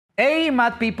Hey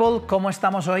Mad People, ¿cómo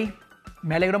estamos hoy?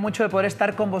 Me alegro mucho de poder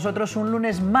estar con vosotros un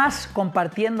lunes más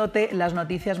compartiéndote las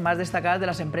noticias más destacadas de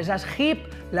las empresas hip,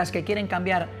 las que quieren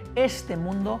cambiar este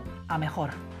mundo a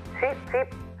mejor. Sí,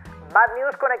 Mad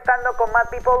News conectando con Mad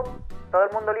People. ¿Todo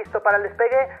el mundo listo para el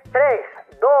despegue? 3,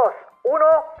 2, 1,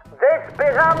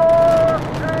 ¡despegamos!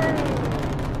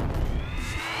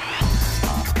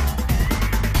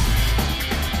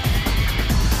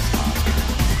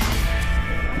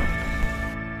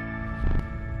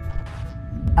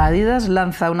 Adidas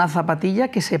lanza una zapatilla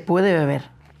que se puede beber.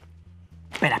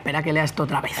 Espera que lea esto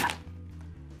otra vez.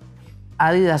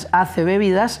 Adidas hace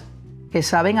bebidas que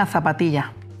saben a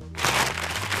zapatilla.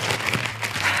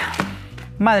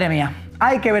 Madre mía,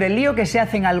 hay que ver el lío que se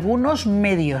hacen algunos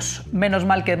medios. Menos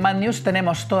mal que en Mad News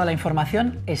tenemos toda la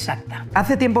información exacta.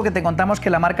 Hace tiempo que te contamos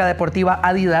que la marca deportiva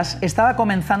Adidas estaba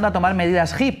comenzando a tomar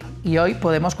medidas hip y hoy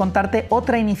podemos contarte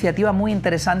otra iniciativa muy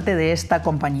interesante de esta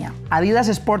compañía. Adidas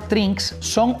Sport Drinks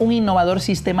son un innovador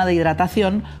sistema de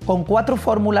hidratación con 4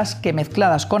 fórmulas que,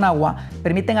 mezcladas con agua,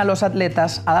 permiten a los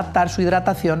atletas adaptar su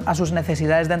hidratación a sus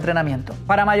necesidades de entrenamiento.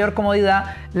 Para mayor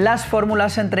comodidad, las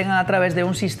fórmulas se entregan a través de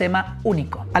un sistema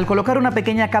único. Al colocar una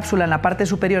pequeña cápsula en la parte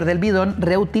superior del bidón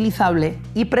reutilizable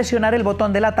y presionar el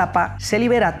botón de la tapa, se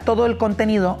libera todo el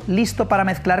contenido listo para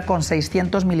mezclar con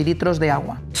 600 mililitros de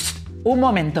agua. Un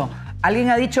momento, ¿alguien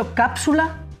ha dicho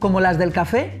cápsula como las del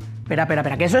café? Espera,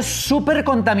 que eso es súper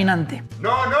contaminante.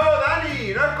 No,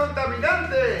 Dani, no es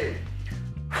contaminante.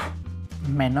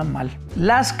 Menos mal.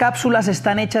 Las cápsulas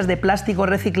están hechas de plástico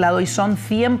reciclado y son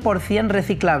 100%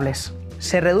 reciclables.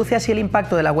 Se reduce así el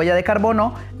impacto de la huella de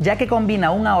carbono, ya que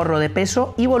combina un ahorro de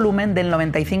peso y volumen del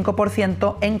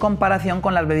 95% en comparación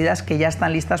con las bebidas que ya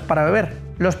están listas para beber.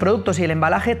 Los productos y el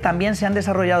embalaje también se han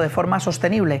desarrollado de forma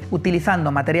sostenible,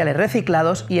 utilizando materiales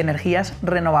reciclados y energías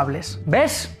renovables.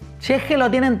 ¿Ves? Si es que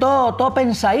lo tienen todo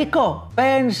pensaico.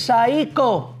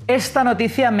 Esta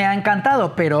noticia me ha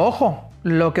encantado, pero ojo,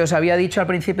 lo que os había dicho al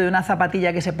principio de una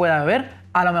zapatilla que se pueda beber,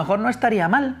 a lo mejor no estaría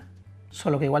mal,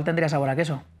 solo que igual tendría sabor a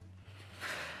queso.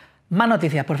 Más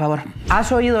noticias, por favor.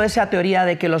 ¿Has oído esa teoría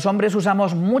de que los hombres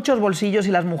usamos muchos bolsillos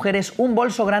y las mujeres un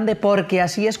bolso grande porque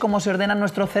así es como se ordenan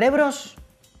nuestros cerebros?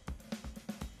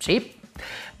 Sí.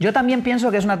 Yo también pienso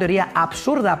que es una teoría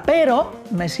absurda, pero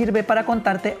me sirve para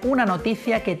contarte una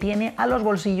noticia que tiene a los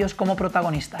bolsillos como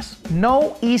protagonistas.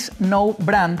 NOisNO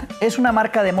Brand es una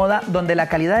marca de moda donde la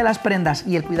calidad de las prendas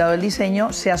y el cuidado del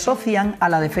diseño se asocian a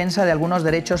la defensa de algunos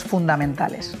derechos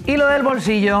fundamentales. ¿Y lo del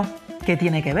bolsillo? ¿Qué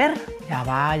tiene que ver? Ya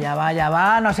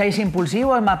va, no seáis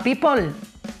impulsivos, Mad People.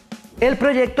 El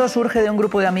proyecto surge de un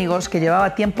grupo de amigos que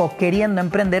llevaba tiempo queriendo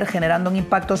emprender, generando un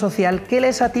impacto social que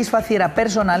les satisfaciera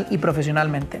personal y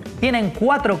profesionalmente. Tienen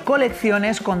 4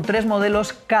 colecciones con 3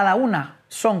 modelos cada una.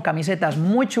 Son camisetas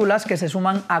muy chulas que se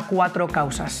suman a 4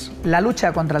 causas: la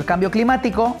lucha contra el cambio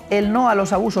climático, el no a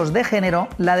los abusos de género,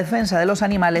 la defensa de los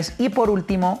animales y, por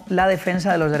último, la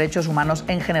defensa de los derechos humanos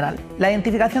en general. La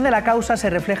identificación de la causa se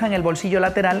refleja en el bolsillo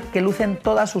lateral que lucen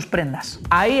todas sus prendas.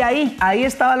 Ahí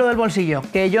estaba lo del bolsillo,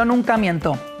 que yo nunca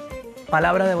miento.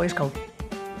 Palabra de Boy Scout.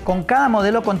 Con cada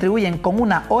modelo contribuyen con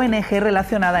una ONG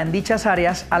relacionada en dichas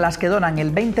áreas a las que donan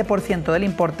el 20% del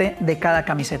importe de cada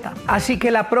camiseta. Así que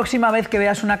la próxima vez que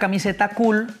veas una camiseta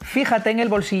cool, fíjate en el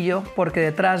bolsillo, porque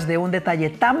detrás de un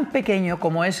detalle tan pequeño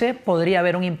como ese podría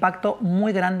haber un impacto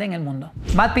muy grande en el mundo.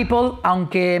 Mad People,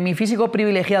 aunque mi físico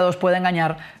privilegiado os pueda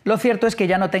engañar, lo cierto es que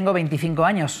ya no tengo 25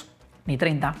 años. Ni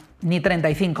 30, ni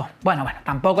 35. Bueno,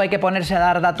 tampoco hay que ponerse a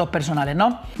dar datos personales,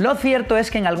 ¿no? Lo cierto es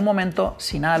que en algún momento,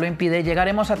 si nada lo impide,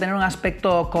 llegaremos a tener un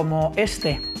aspecto como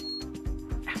este.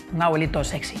 Un abuelito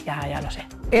sexy, ya lo sé.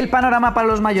 El panorama para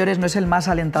los mayores no es el más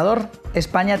alentador.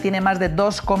 España tiene más de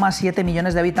 2,7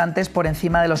 millones de habitantes por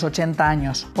encima de los 80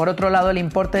 años. Por otro lado, el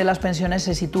importe de las pensiones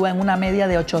se sitúa en una media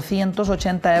de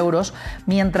 880 euros,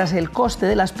 mientras el coste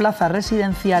de las plazas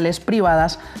residenciales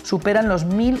privadas superan los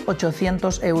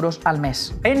 1.800 euros al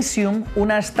mes. Pensium,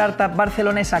 una startup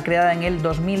barcelonesa creada en el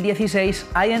 2016,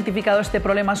 ha identificado este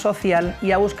problema social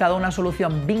y ha buscado una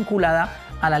solución vinculada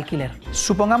al alquiler.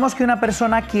 Supongamos que una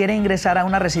persona quiere ingresar a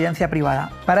una residencia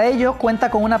privada. Para ello cuenta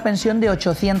con una pensión de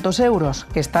 800 euros,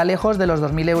 que está lejos de los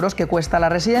 2.000 euros que cuesta la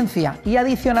residencia, y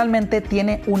adicionalmente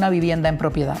tiene una vivienda en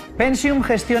propiedad. Pensium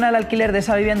gestiona el alquiler de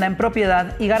esa vivienda en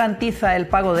propiedad y garantiza el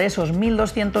pago de esos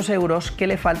 1.200 euros que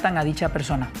le faltan a dicha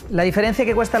persona. La diferencia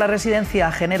que cuesta la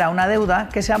residencia genera una deuda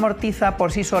que se amortiza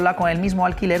por sí sola con el mismo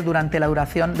alquiler durante la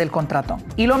duración del contrato.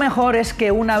 Y lo mejor es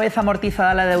que una vez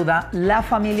amortizada la deuda, la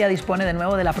familia dispone de nuevo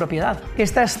nuevo de la propiedad.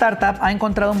 Esta startup ha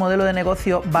encontrado un modelo de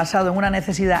negocio basado en una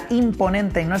necesidad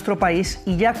imponente en nuestro país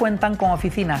y ya cuentan con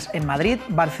oficinas en Madrid,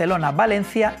 Barcelona,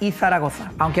 Valencia y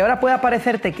Zaragoza. Aunque ahora pueda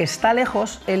parecerte que está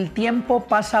lejos, el tiempo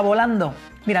pasa volando.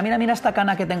 Mira esta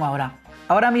cana que tengo ahora.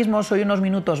 Ahora mismo soy unos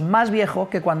minutos más viejo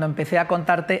que cuando empecé a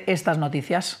contarte estas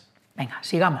noticias. Venga,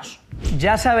 sigamos.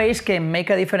 Ya sabéis que en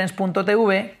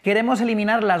makeadifference.tv queremos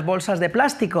eliminar las bolsas de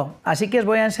plástico, así que os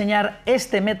voy a enseñar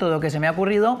este método que se me ha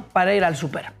ocurrido para ir al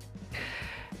súper.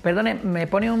 Perdone, ¿me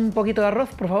pone un poquito de arroz,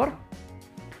 por favor?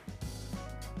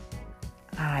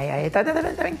 Ahí, está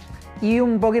bien. Y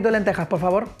un poquito de lentejas, por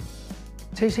favor.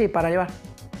 Sí, para llevar.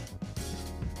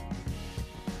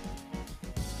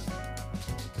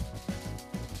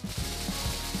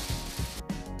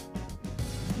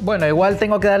 Bueno, igual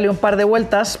tengo que darle un par de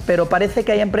vueltas, pero parece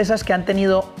que hay empresas que han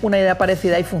tenido una idea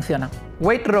parecida y funciona.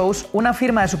 Waitrose, una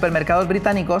firma de supermercados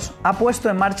británicos, ha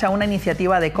puesto en marcha una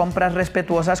iniciativa de compras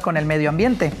respetuosas con el medio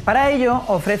ambiente. Para ello,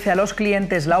 ofrece a los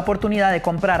clientes la oportunidad de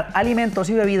comprar alimentos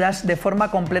y bebidas de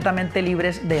forma completamente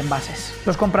libres de envases.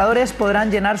 Los compradores podrán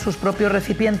llenar sus propios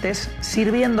recipientes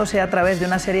sirviéndose a través de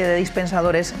una serie de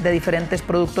dispensadores de diferentes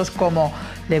productos como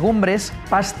legumbres,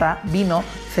 pasta, vino,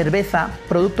 cerveza,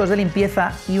 productos de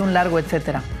limpieza y un largo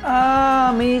etcétera. ¡Ah,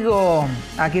 amigo!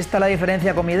 Aquí está la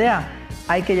diferencia con mi idea.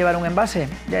 Hay que llevar un envase.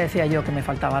 Ya decía yo que me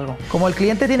faltaba algo. Como el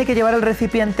cliente tiene que llevar el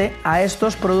recipiente, a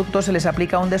estos productos se les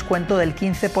aplica un descuento del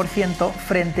 15%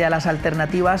 frente a las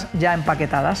alternativas ya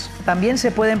empaquetadas. También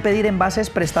se pueden pedir envases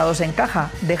prestados en caja,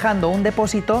 dejando un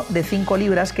depósito de 5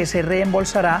 libras que se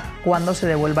reembolsará cuando se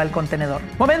devuelva el contenedor.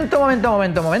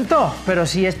 ¡Momento! Pero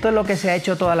si esto es lo que se ha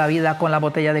hecho toda la vida con la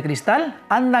botella de cristal,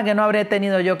 anda que no habré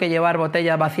tenido yo que llevar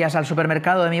botellas vacías al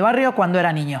supermercado de mi barrio cuando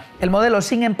era niño. El modelo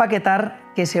sin empaquetar,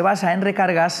 que se basa en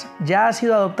recargas, ya ha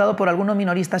sido adoptado por algunos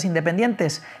minoristas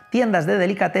independientes, tiendas de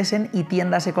delicatessen y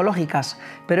tiendas ecológicas,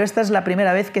 pero esta es la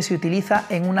primera vez que se utiliza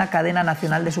en una cadena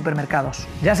nacional de supermercados.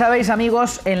 Ya sabéis,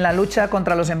 amigos, en la lucha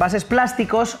contra los envases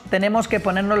plásticos tenemos que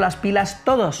ponernos las pilas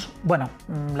todos. Bueno,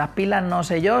 las pilas no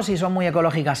sé yo si son muy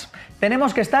ecológicas.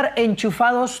 Tenemos que estar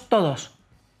enchufados todos.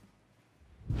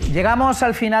 Llegamos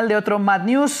al final de otro Mad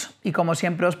News y como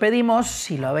siempre os pedimos,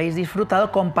 si lo habéis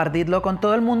disfrutado, compartidlo con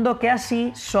todo el mundo, que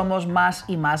así somos más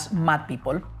y más Mad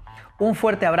People. Un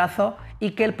fuerte abrazo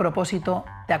y que el propósito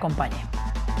te acompañe.